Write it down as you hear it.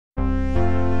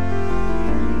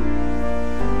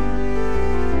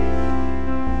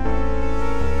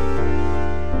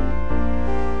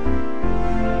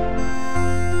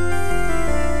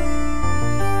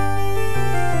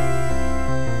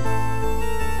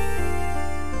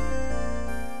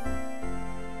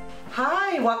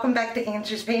Hi, welcome back to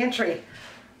Angie's Pantry.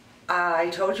 I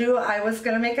told you I was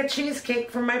going to make a cheesecake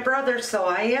for my brother, so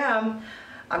I am.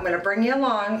 I'm going to bring you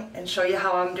along and show you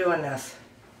how I'm doing this.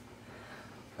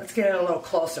 Let's get in a little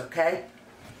closer, okay?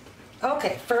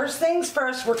 Okay, first things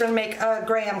first, we're going to make a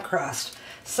graham crust.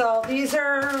 So these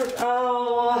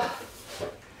are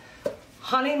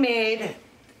honey-made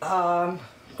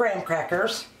graham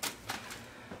crackers,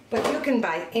 but you can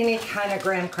buy any kind of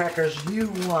graham crackers you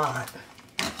want.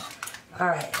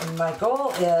 Alright, and my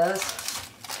goal is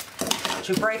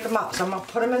to break them up. So I'm going to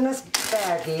put them in this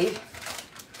baggie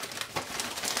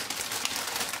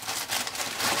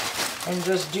and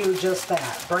just do just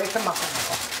that. Break them up a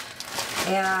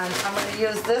little. And I'm going to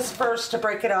use this first to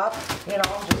break it up. You know,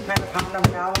 just kind of pound them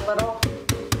down a little.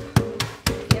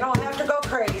 You don't have to go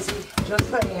crazy,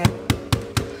 just saying.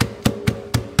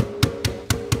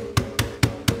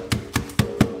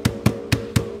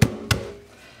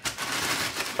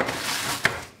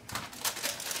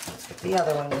 The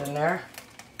other ones in there.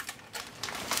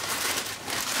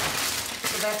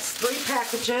 So that's 3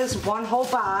 packages, 1 whole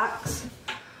box.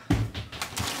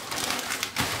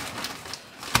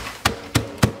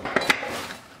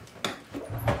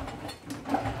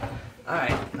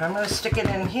 Alright, I'm going to stick it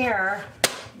in here.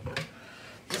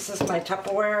 This is my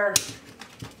Tupperware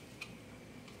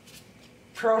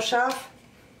Pro Chef.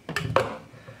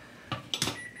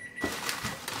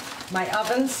 My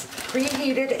oven's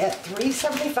preheated at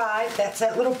 375. That's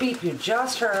that little beep you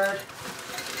just heard.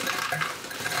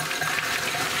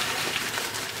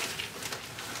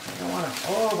 I don't want to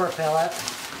overfill it.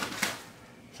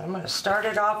 So I'm going to start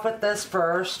it off with this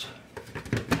first.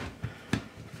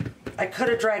 I could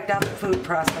have dragged out the food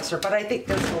processor, but I think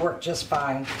this will work just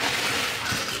fine.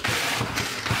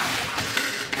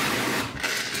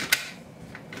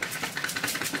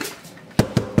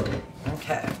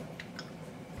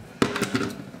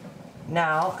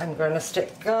 Now I'm going to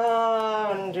stick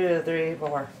 1, 2, 3,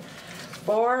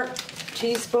 4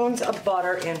 teaspoons of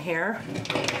butter in here.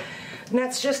 And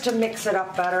that's just to mix it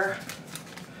up better.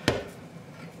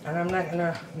 And I'm not going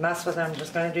to mess with it. I'm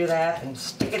just going to do that and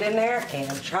stick it in there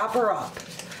and chop her up.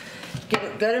 Get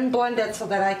it good and blended so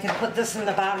that I can put this in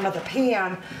the bottom of the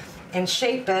pan and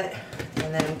shape it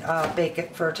and then bake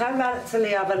it for 10 minutes in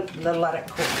the oven and let it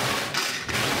cool.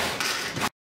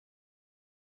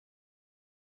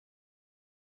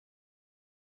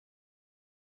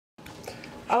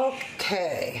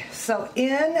 Okay, so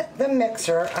in the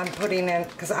mixer I'm putting in,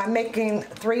 because I'm making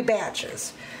 3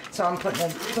 batches, so I'm putting in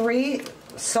 3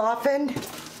 softened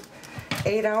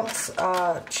 8-ounce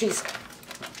cheese.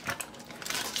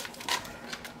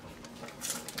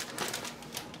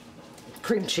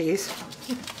 Cream cheese.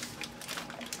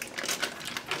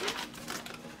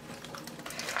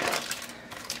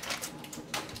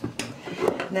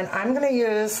 And then I'm going to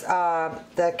use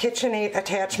the KitchenAid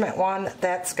attachment one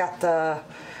that's got the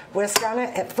whisk on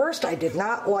it. At first I did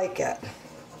not like it,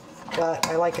 but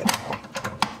I like it now.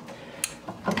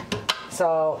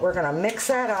 So we're going to mix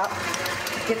that up,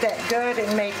 get that good,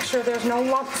 and make sure there's no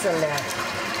lumps in there.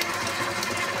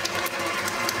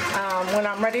 When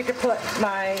I'm ready to put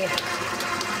my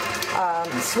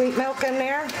sweet milk in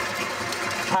there,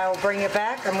 I will bring it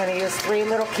back. I'm going to use 3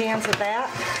 little cans of that,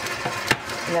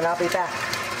 and then I'll be back.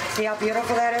 See how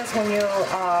beautiful that is when you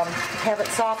have it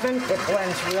softened? It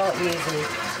blends real easy.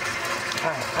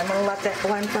 Alright, I'm going to let that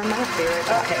blend for a minute.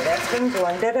 Okay, that's been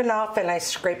blended enough, and I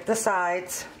scraped the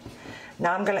sides.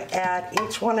 Now I'm going to add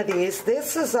each one of these.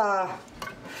 This is a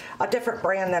different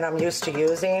brand than I'm used to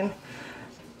using,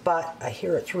 but I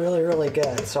hear it's really, really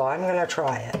good, so I'm going to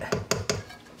try it.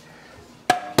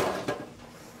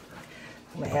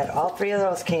 I'm going to add all 3 of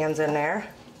those cans in there.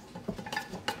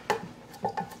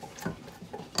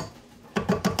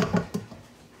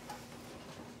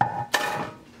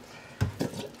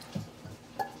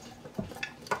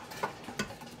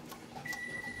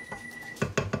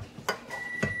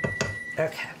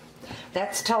 Okay,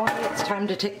 that's telling me it's time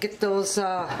to get those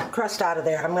crust out of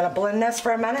there. I'm going to blend this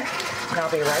for a minute, and I'll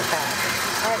be right back.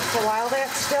 Alright, so while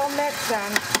that's still mixing,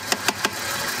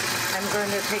 I'm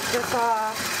going to take this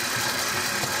off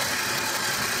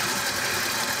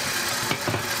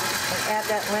and add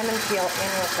that lemon peel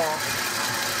in with that.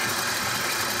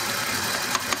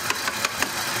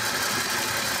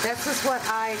 This is what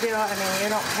I do. I mean, you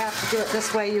don't have to do it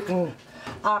this way. You can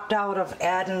opt out of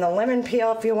adding the lemon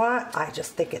peel if you want. I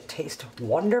just think it tastes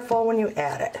wonderful when you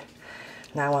add it.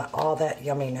 And I want all that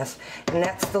yumminess. And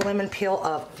that's the lemon peel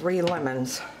of 3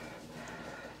 lemons,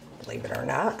 believe it or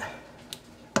not.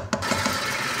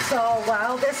 So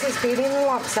while this is beating the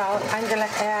lumps out, I'm going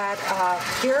to add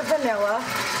pure vanilla,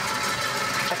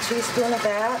 a teaspoon of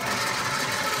that,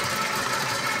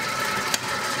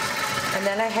 and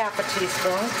then a half a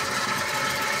teaspoon.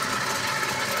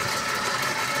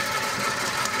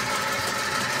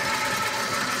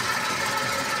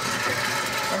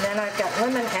 And then I've got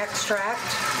lemon extract.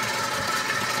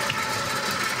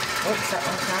 Oops, that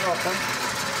one's not open.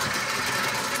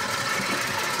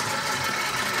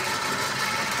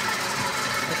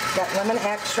 I've got lemon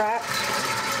extract,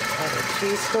 a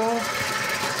teaspoon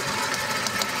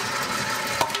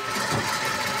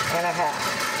and a half.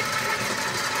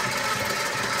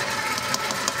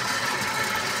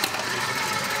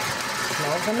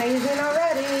 Smells amazing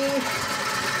already.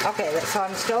 Okay, so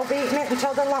I'm still beating it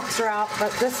until the lumps are out,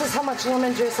 but this is how much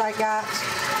lemon juice I got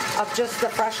of just the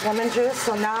fresh lemon juice.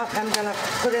 So now I'm going to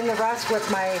put in the rest with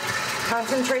my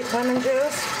concentrate lemon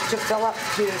juice to fill up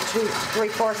to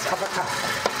 3/4 of a cup.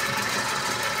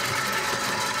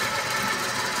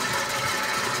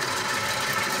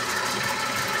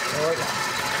 There we go.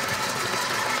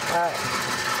 Alright.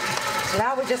 So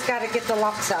now we just got to get the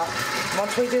lumps out.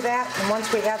 Once we do that, and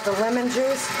once we add the lemon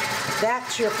juice,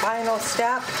 that's your final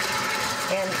step,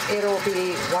 and it'll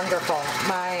be wonderful.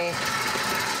 My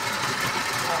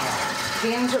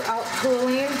pans are out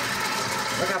cooling.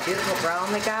 Look how beautiful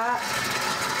brown they got.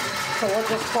 So we'll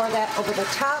just pour that over the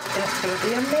top, and it's going to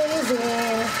be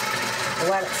amazing.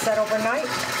 Let it set overnight.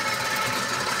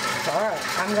 Alright,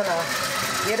 I'm going to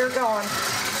get her going.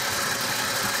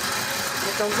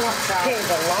 Get those lumps out. Okay,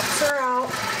 the lumps are out.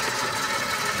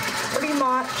 Pretty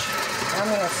much. I'm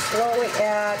going to slowly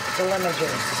add the lemon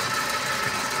juice.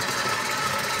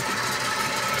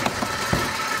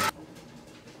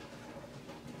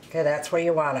 Okay, that's where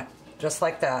you want it. Just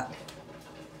like that.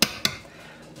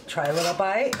 Try a little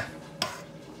bite.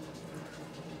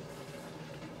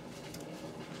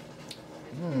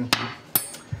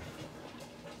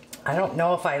 I don't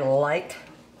know if I like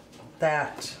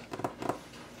that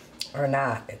or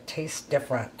not. It tastes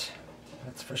different.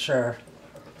 That's for sure.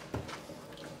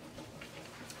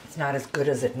 It's not as good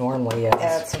as it normally is.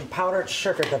 Add some powdered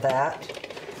sugar to that.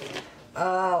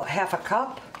 Half a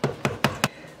cup.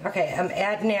 Okay, I'm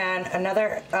adding in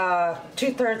another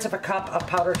 2/3 of a cup of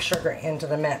powdered sugar into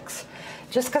the mix.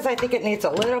 Just because I think it needs a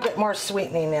little bit more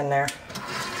sweetening in there.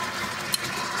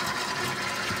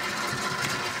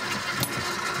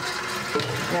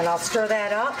 And I'll stir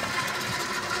that up.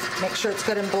 Make sure it's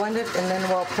good and blended, and then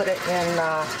we'll put it in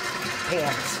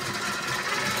pans.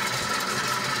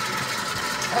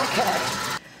 Okay,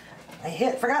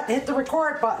 I forgot to hit the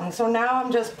record button, so now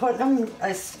I'm just putting them,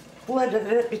 I split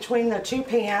it between the two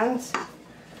pans.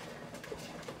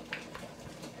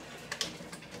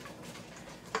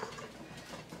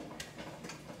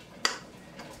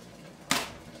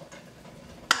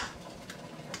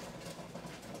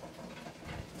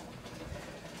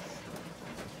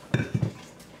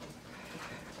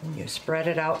 And you spread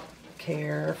it out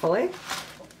carefully.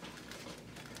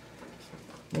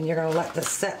 And you're going to let this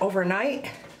set overnight.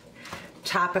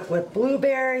 Top it with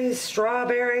blueberries,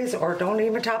 strawberries, or don't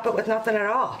even top it with nothing at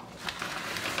all.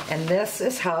 And this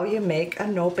is how you make a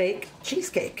no-bake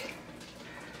cheesecake.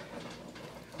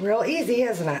 Real easy,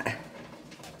 isn't it?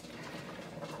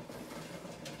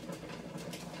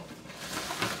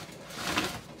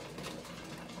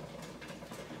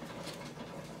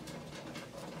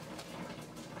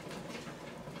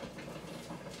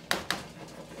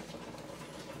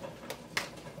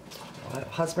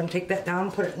 Husband, take that down,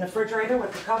 put it in the refrigerator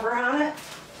with the cover on it,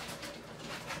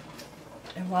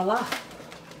 and voila,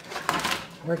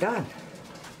 we're done.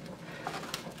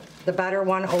 The better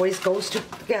one always goes to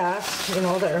the guest, you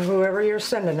know, whoever you're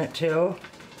sending it to.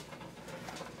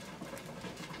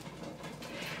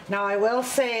 Now I will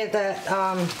say that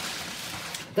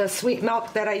the sweet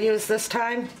milk that I use this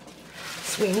time,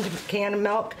 sweetened canned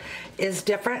milk, is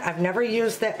different. I've never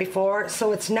used that before,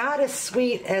 so it's not as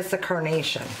sweet as the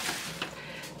carnation.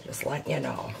 Just letting you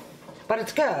know. But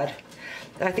it's good.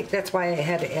 I think that's why I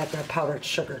had to add the powdered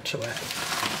sugar to it.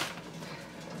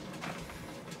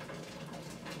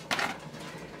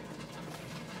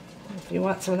 If you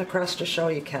want some of the crust to show,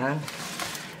 you can.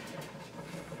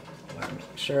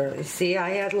 Make sure. You see,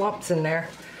 I had lumps in there.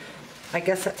 I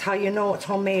guess that's how you know it's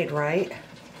homemade, right?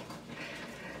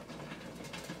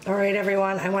 All right,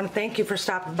 everyone. I want to thank you for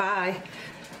stopping by.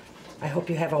 I hope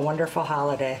you have a wonderful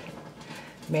holiday.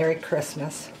 Merry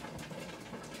Christmas.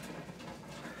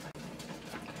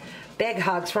 Big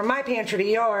hugs from my pantry to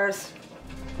yours.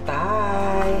 Bye.